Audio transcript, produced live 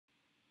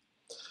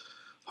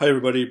Hi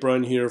everybody,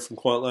 Brian here from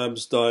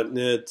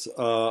quantlabs.net.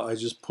 I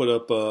just put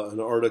up an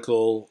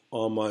article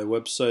on my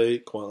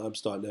website,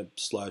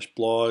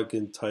 quantlabs.net/blog,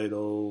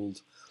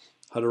 entitled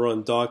How to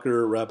Run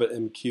Docker,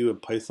 RabbitMQ,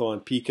 and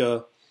Python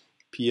Pika,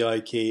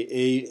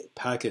 Pika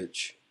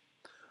package.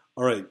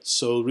 Alright,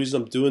 so the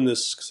reason I'm doing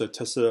this is because I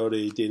tested out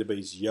a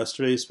database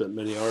yesterday, spent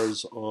many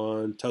hours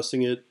on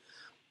testing it.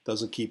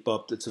 Doesn't keep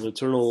up. It's an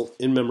internal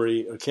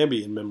in-memory, or can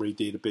be in-memory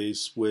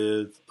database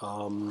with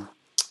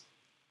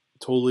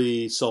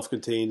totally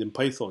self-contained in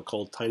Python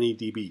called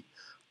TinyDB.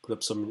 Put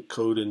up some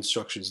code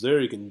instructions there.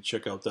 You can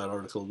check out that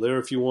article there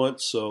if you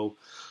want. So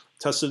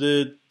tested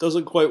it.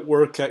 Doesn't quite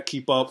work. Can't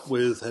keep up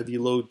with heavy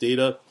load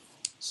data.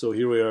 So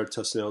here we are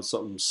testing out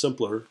something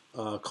simpler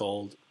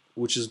called,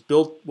 which is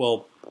built,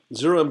 well,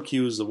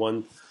 ZeroMQ is the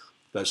one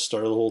that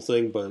started the whole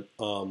thing, but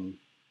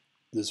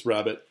this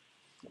RabbitMQ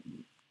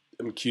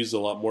is a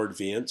lot more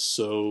advanced.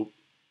 So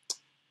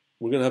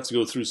we're going to have to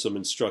go through some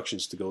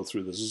instructions to go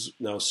through this. This is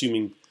now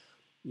assuming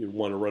you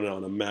want to run it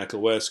on a Mac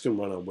OS, can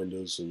run on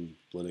Windows and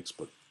Linux,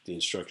 but the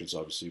instructions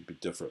obviously would be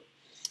different.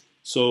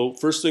 So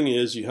first thing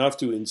is you have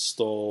to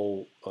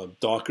install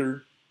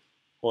Docker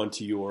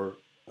onto your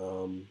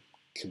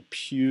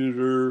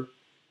computer.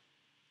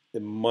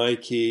 In my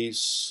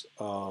case,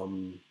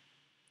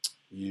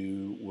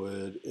 you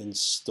would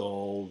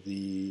install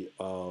the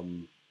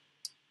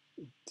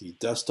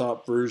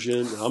desktop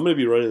version. Now, I'm going to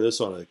be running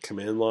this on a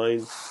command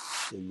line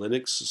in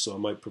Linux, so I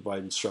might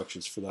provide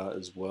instructions for that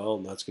as well,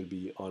 and that's going to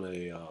be on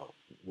a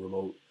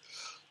remote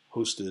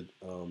hosted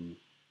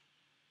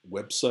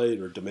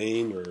website or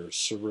domain or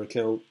server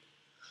account,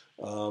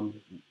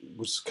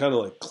 which is kind of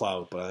like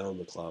cloud, but I own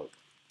the cloud.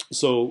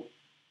 So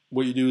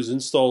what you do is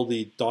install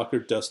the Docker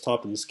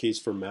desktop, in this case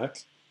for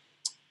Mac.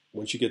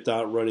 Once you get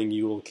that running,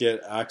 you will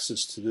get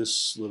access to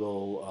this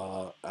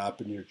little app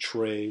in your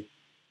tray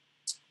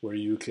where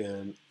you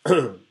can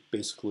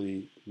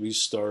basically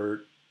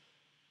restart,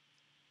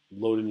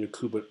 load in your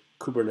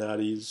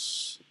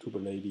Kubernetes,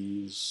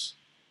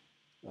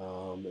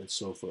 and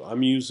so forth.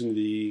 I'm using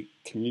the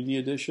Community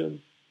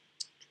Edition.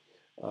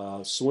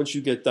 So once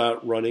you get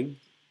that running,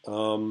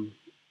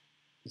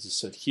 as I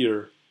said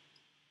here,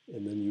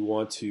 and then you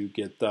want to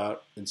get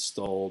that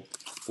installed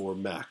for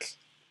Mac.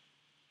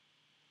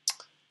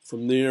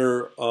 From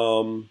there,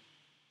 a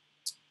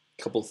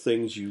couple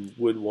things you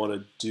would want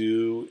to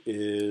do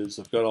is,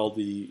 I've got all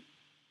the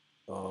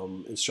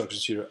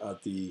instructions here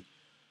at the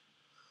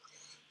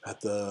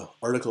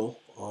article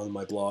on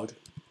my blog,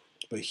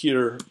 but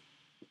here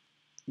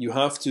you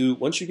have to,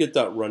 once you get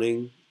that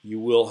running, you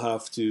will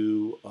have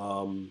to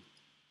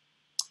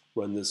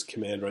run this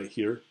command right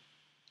here.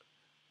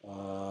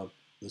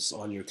 This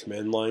on your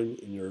command line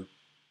in your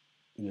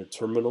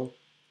terminal.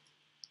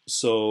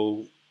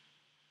 So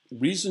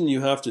reason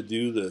you have to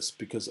do this,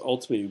 because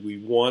ultimately we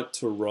want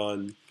to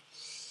run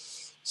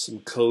some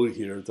code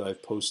here that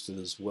I've posted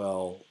as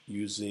well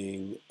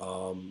using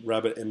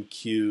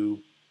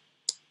RabbitMQ,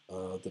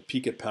 the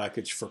Pika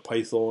package for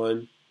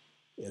Python,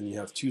 and you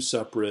have two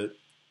separate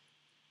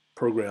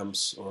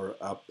programs or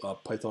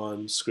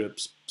Python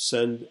scripts,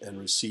 send and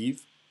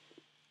receive.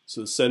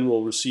 So send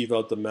will receive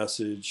out the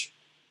message,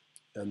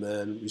 and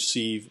then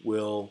receive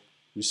will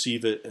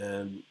receive it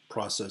and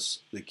process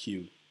the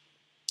queue.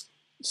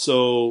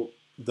 So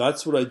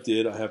that's what I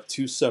did. I have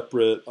two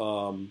separate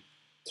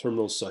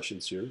terminal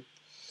sessions here. You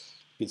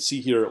can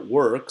see here it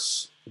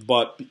works,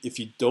 but if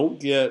you don't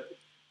get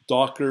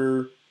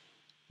Docker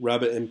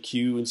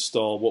RabbitMQ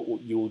installed,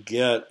 what you will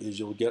get is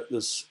you'll get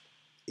this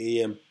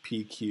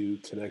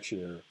AMPQ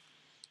connection error.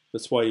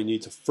 That's why you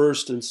need to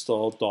first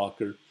install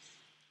Docker,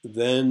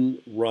 then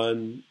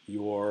run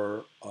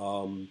your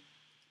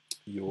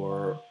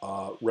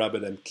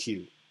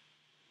RabbitMQ.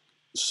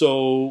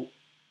 So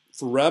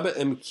for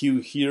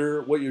RabbitMQ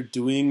here, what you're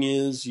doing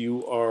is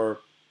you are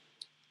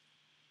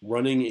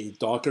running a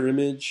Docker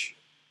image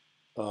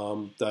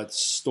that's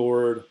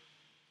stored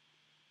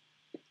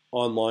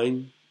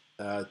online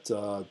at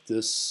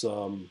this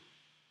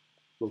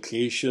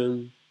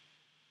location.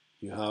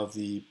 You have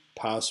the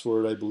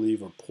password, I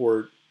believe, or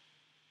port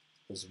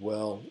as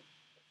well,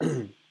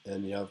 and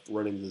you have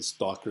running this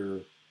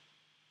Docker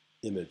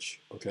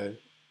image, okay?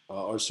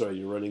 Or sorry,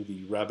 you're running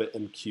the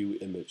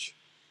RabbitMQ image.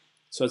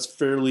 So that's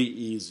fairly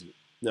easy.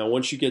 Now,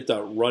 once you get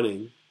that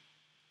running,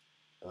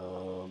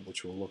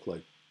 which will look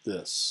like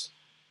this,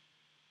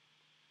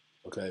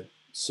 okay?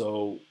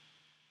 So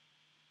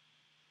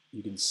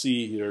you can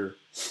see here,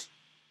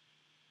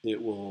 it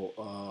will,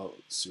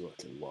 let's see what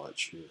I can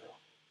launch here.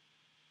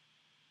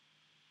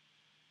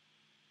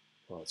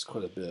 Well, it's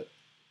quite a bit.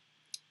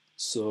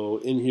 So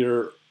in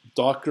here,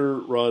 Docker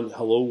run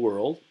hello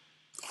world,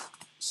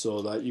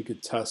 so that you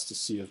could test to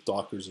see if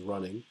Docker's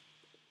running.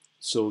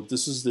 So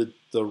this is the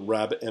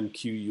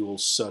RabbitMQ you will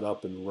set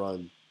up and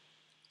run.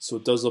 So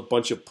it does a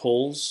bunch of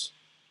pulls,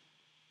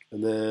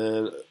 and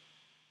then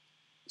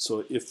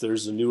so if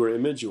there's a newer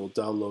image, you will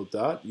download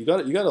that. You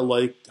gotta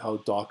like how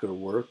Docker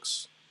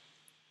works,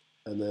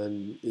 and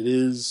then it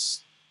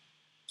is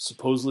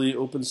supposedly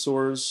open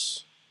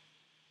source,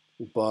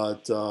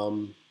 but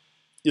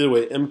either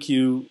way,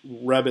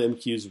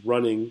 RabbitMQ is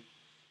running,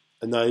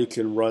 and now you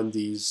can run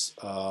these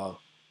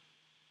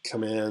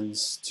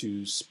commands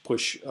to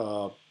push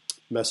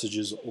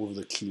messages over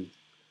the queue.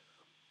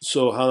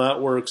 So how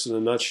that works in a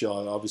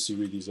nutshell, I obviously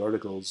read these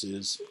articles,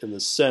 is in the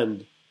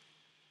send,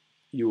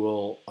 you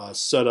will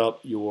set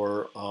up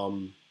your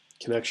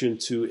connection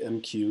to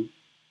MQ,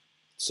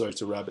 sorry,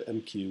 to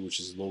RabbitMQ, which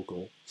is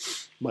local.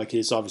 In my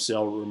case, obviously,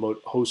 I'll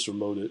host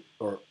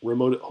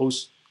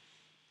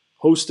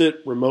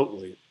it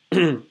remotely,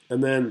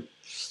 and then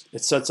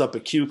it sets up a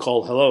queue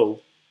called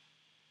hello,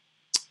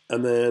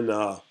 and then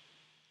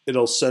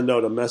it'll send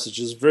out a message.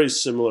 It's very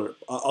similar.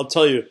 I'll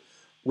tell you,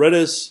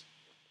 Redis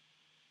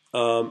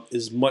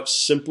is much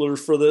simpler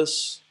for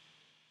this.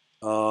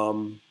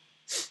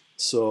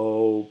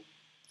 So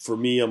for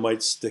me, I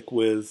might stick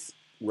with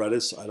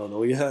Redis. I don't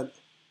know yet.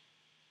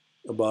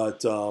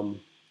 But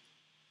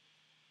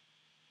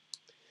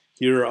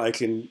here I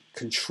can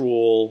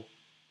control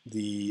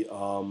the,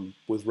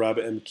 with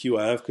RabbitMQ,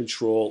 I have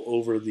control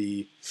over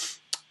the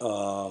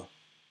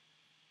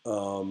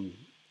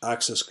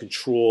access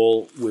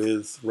control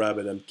with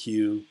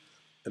RabbitMQ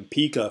and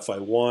Pika if I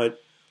want.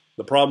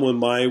 The problem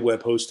with my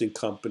web hosting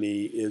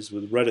company is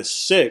with Redis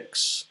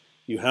 6,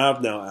 you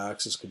have now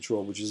access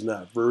control, which is in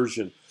that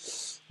version.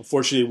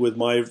 Unfortunately, with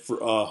my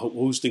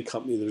hosting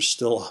company, they're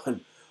still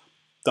on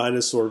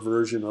dinosaur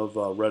version of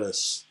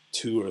Redis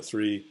 2 or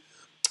 3,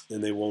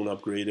 and they won't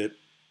upgrade it.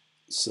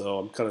 So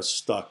I'm kind of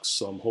stuck.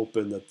 So I'm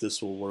hoping that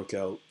this will work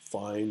out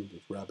fine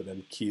with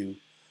RabbitMQ.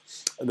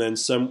 And then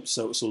send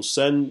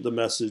the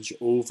message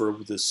over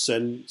with this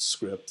send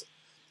script,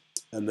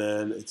 and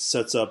then it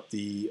sets up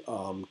the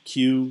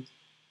queue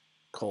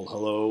called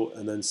hello,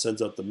 and then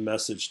sends out the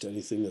message to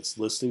anything that's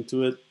listening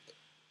to it.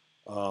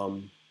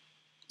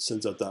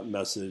 Sends out that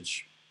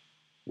message,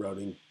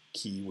 routing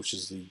key, which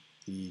is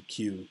the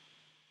queue,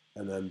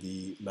 and then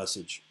the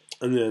message.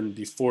 And then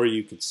before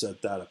you could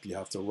set that up, you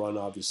have to run,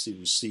 obviously,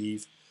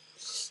 receive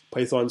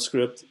Python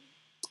script,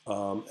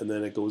 and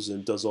then it goes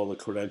and does all the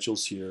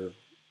credentials here,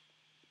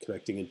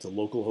 connecting into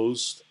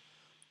localhost.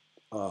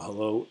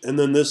 Hello, and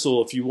then this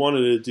will, if you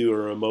wanted to do a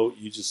remote,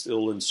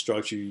 it'll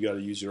instruct you. You got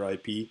to use your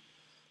IP,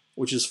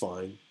 which is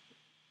fine.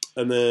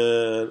 And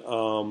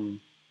then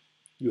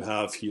you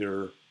have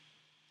here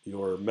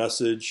your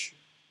message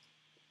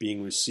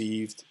being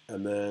received,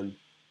 and then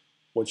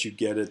once you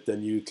get it,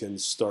 then you can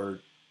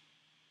start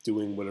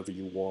doing whatever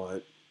you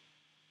want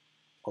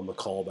on the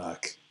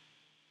callback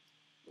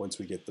once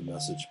we get the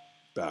message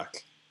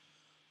back.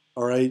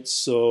 All right,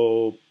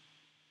 so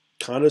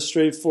kind of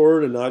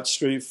straightforward and not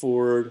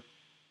straightforward,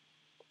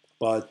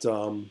 but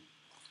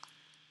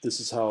this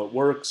is how it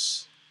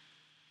works.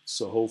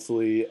 So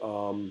hopefully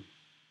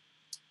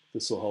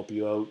this will help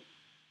you out,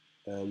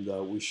 and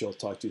we shall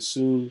talk to you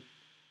soon.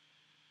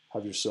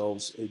 Have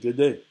yourselves a good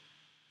day.